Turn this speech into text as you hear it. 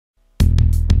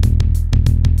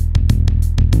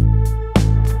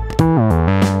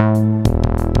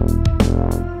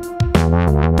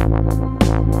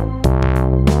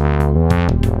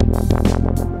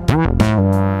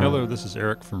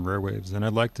waves, and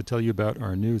I'd like to tell you about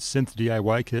our new synth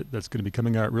DIY kit that's going to be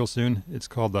coming out real soon. It's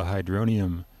called the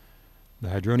Hydronium. The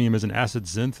Hydronium is an acid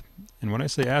synth, and when I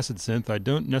say acid synth, I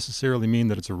don't necessarily mean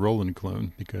that it's a Roland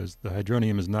clone, because the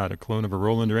Hydronium is not a clone of a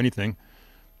Roland or anything.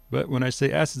 But when I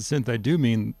say acid synth, I do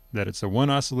mean that it's a one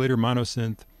oscillator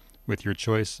monosynth with your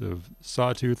choice of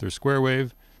sawtooth or square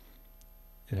wave.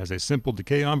 It has a simple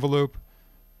decay envelope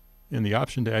and the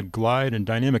option to add glide and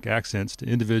dynamic accents to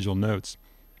individual notes.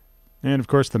 And of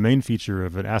course, the main feature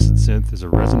of an acid synth is a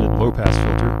resonant low-pass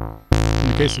filter.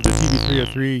 In the case of the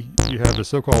TV303, you have the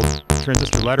so-called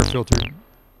transistor ladder filter.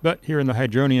 But here in the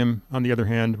Hydronium, on the other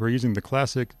hand, we're using the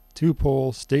classic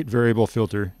two-pole state variable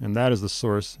filter, and that is the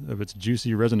source of its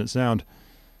juicy resonant sound.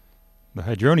 The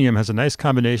Hydronium has a nice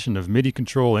combination of MIDI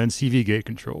control and CV-Gate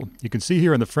control. You can see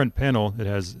here on the front panel it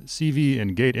has CV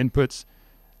and gate inputs,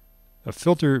 a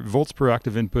filter volts per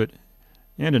octave input,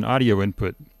 and an audio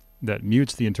input that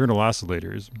mutes the internal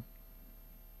oscillators.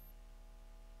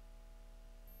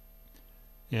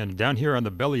 And down here on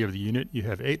the belly of the unit you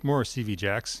have 8 more CV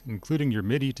jacks, including your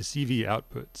MIDI to CV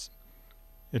outputs.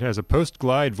 It has a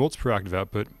post-glide volts per octave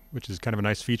output, which is kind of a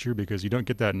nice feature because you don't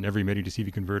get that in every MIDI to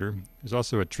CV converter. There's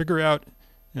also a trigger out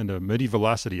and a MIDI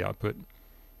velocity output.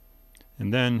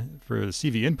 And then for the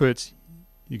CV inputs,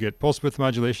 you get pulse width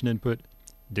modulation input,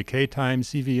 decay time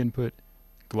CV input,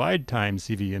 glide time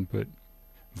CV input,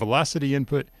 velocity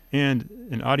input, and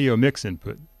an audio mix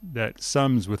input that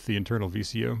sums with the internal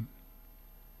VCO.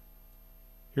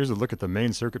 Here's a look at the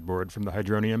main circuit board from the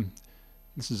Hydronium.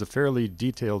 This is a fairly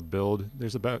detailed build.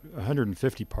 There's about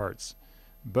 150 parts,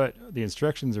 but the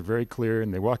instructions are very clear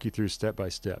and they walk you through step by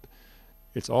step.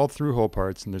 It's all through-hole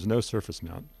parts and there's no surface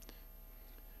mount.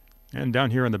 And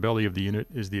down here on the belly of the unit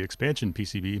is the expansion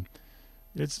PCB.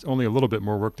 It's only a little bit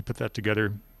more work to put that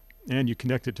together, and you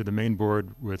connect it to the main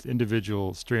board with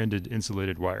individual stranded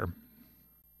insulated wire.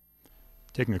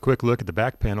 Taking a quick look at the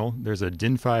back panel, there's a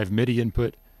DIN5 MIDI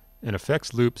input, an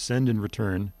effects loop send and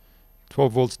return,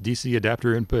 12 volts DC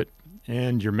adapter input,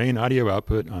 and your main audio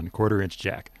output on 1/4 inch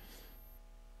jack.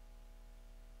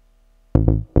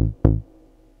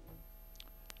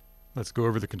 Let's go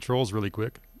over the controls really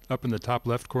quick. Up in the top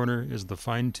left corner is the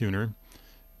fine tuner.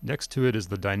 Next to it is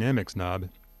the dynamics knob.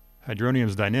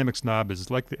 Hydronium's dynamics knob is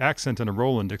like the accent on a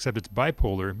Roland, except it's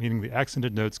bipolar, meaning the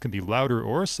accented notes can be louder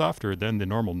or softer than the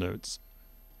normal notes.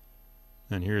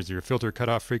 And here's your filter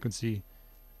cutoff frequency,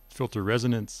 filter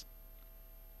resonance,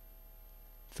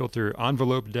 filter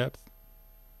envelope depth,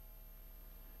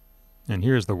 and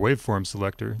here's the waveform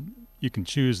selector. You can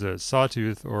choose a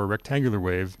sawtooth or a rectangular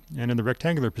wave, and in the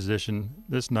rectangular position,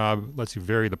 this knob lets you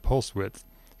vary the pulse width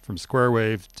from square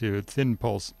wave to thin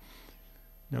pulse.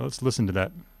 Now let's listen to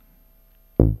that.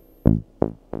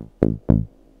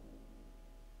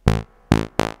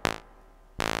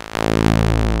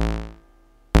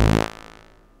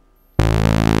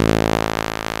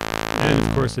 And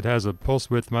of course it has a pulse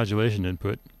width modulation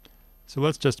input. So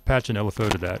let's just patch an LFO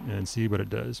to that and see what it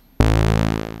does.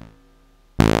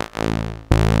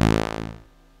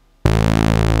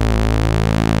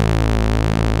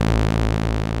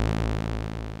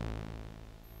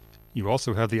 You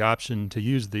also have the option to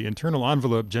use the internal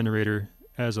envelope generator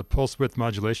as a pulse width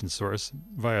modulation source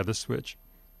via this switch.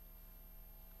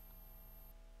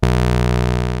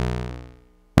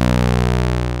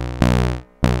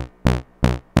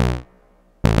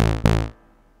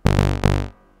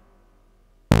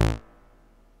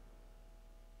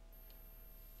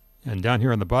 And down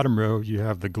here on the bottom row you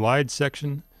have the glide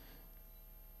section,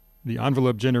 the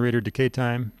envelope generator decay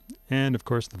time, and of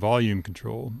course the volume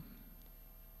control.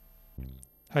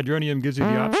 Hydronium gives you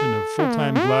the option of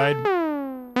full-time glide,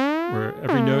 where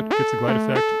every note gets a glide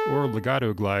effect, or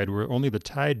legato glide, where only the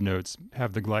tied notes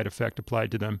have the glide effect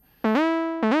applied to them.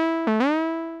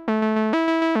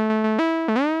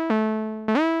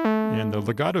 And the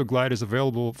legato glide is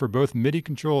available for both MIDI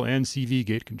control and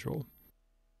CV-Gate control.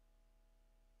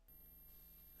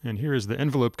 And here is the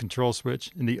envelope control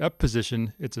switch. In the up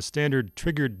position, it's a standard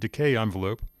triggered decay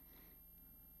envelope.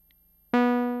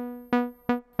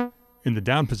 In the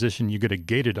down position, you get a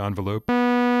gated envelope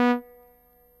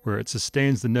where it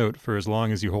sustains the note for as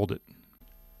long as you hold it.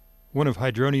 One of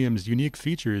Hydronium's unique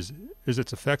features is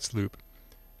its effects loop.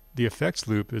 The effects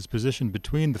loop is positioned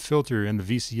between the filter and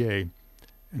the VCA,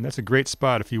 and that's a great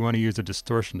spot if you want to use a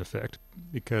distortion effect,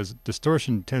 because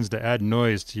distortion tends to add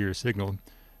noise to your signal.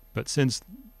 But since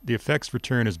the effects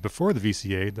return is before the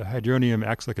VCA, the Hydronium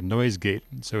acts like a noise gate,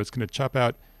 so it's going to chop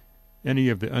out any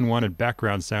of the unwanted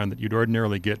background sound that you'd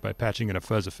ordinarily get by patching in a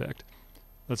fuzz effect.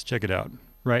 Let's check it out.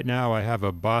 Right now I have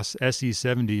a Boss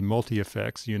SE70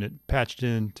 multi-effects unit patched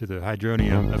in to the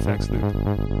Hydronium effects loop.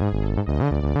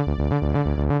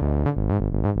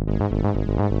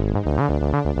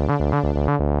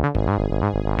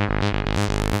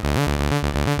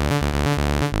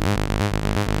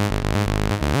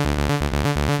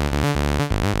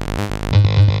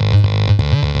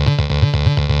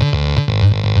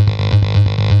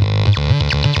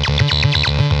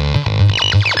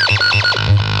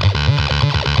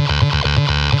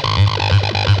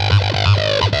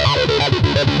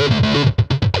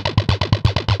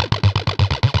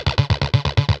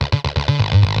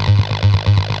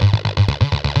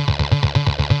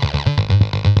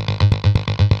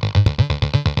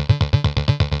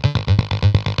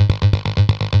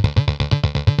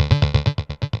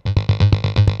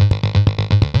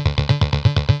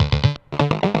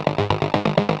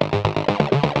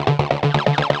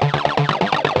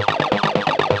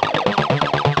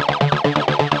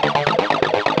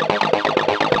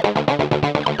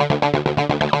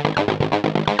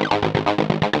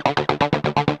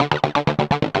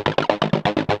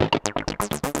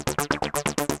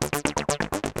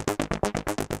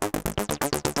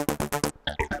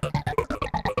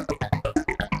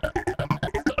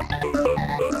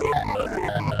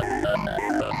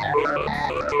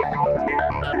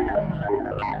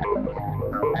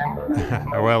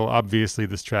 well, obviously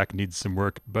this track needs some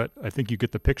work, but I think you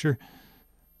get the picture.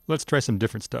 Let's try some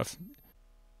different stuff.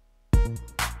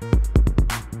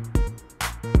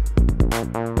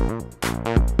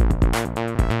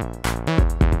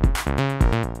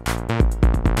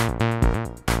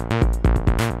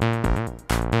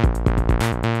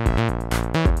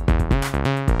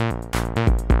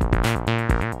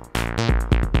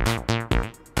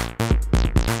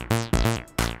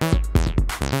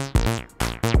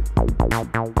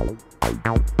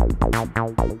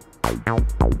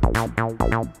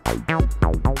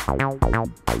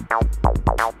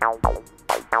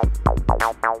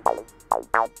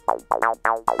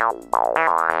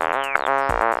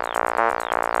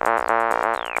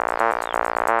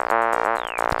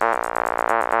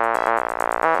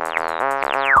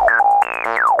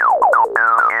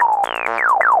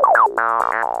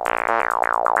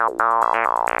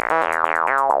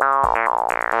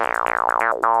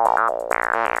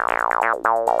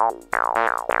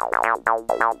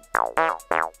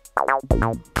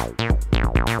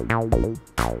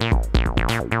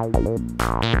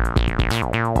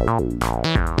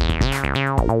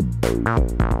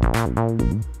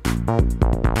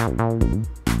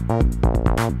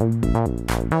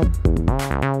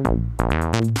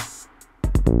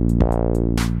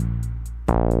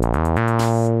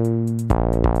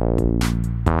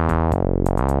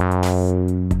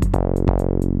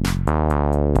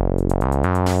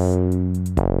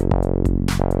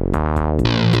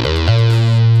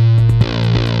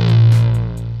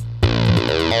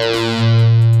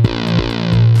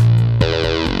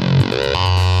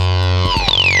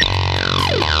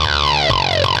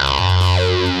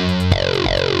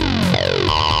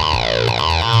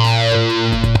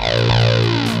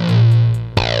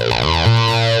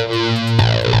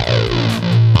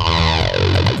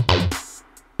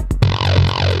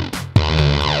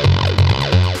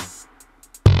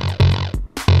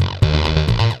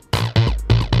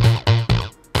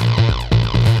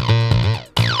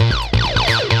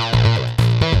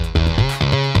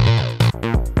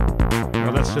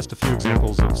 Just a few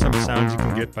examples of some sounds you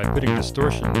can get by putting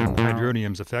distortion in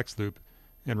Hydronium's effects loop.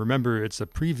 And remember, it's a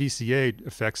pre-VCA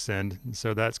effects send,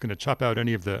 so that's going to chop out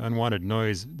any of the unwanted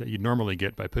noise that you'd normally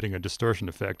get by putting a distortion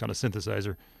effect on a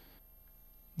synthesizer.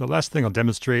 The last thing I'll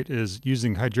demonstrate is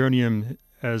using Hydronium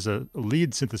as a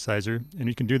lead synthesizer, and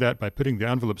you can do that by putting the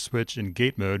envelope switch in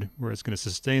gate mode, where it's going to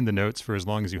sustain the notes for as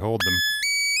long as you hold them.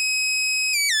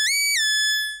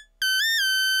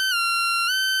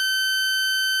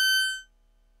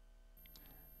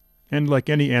 And like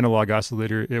any analog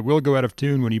oscillator, it will go out of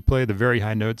tune when you play the very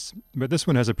high notes, but this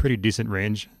one has a pretty decent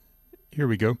range. Here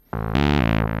we go.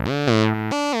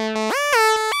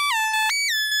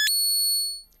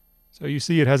 So you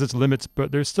see it has its limits,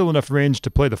 but there's still enough range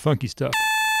to play the funky stuff.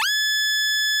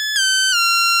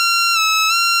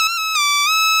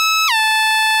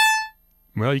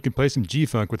 Well, you can play some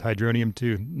G-Funk with Hydronium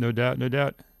too, no doubt, no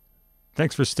doubt.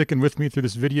 Thanks for sticking with me through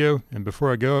this video, and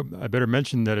before I go, I better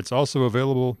mention that it's also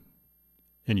available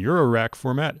in Eurorack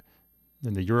format,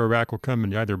 and the Eurorack will come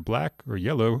in either black or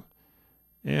yellow,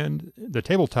 and the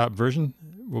tabletop version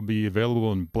will be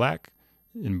available in black,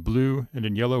 in blue, and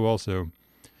in yellow also.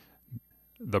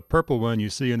 The purple one you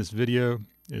see in this video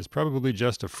is probably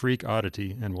just a freak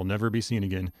oddity and will never be seen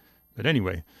again. But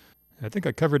anyway, I think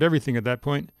I covered everything at that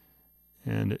point,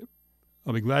 and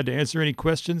I'll be glad to answer any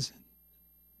questions.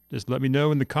 Just let me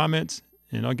know in the comments,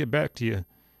 and I'll get back to you.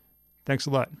 Thanks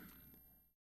a lot.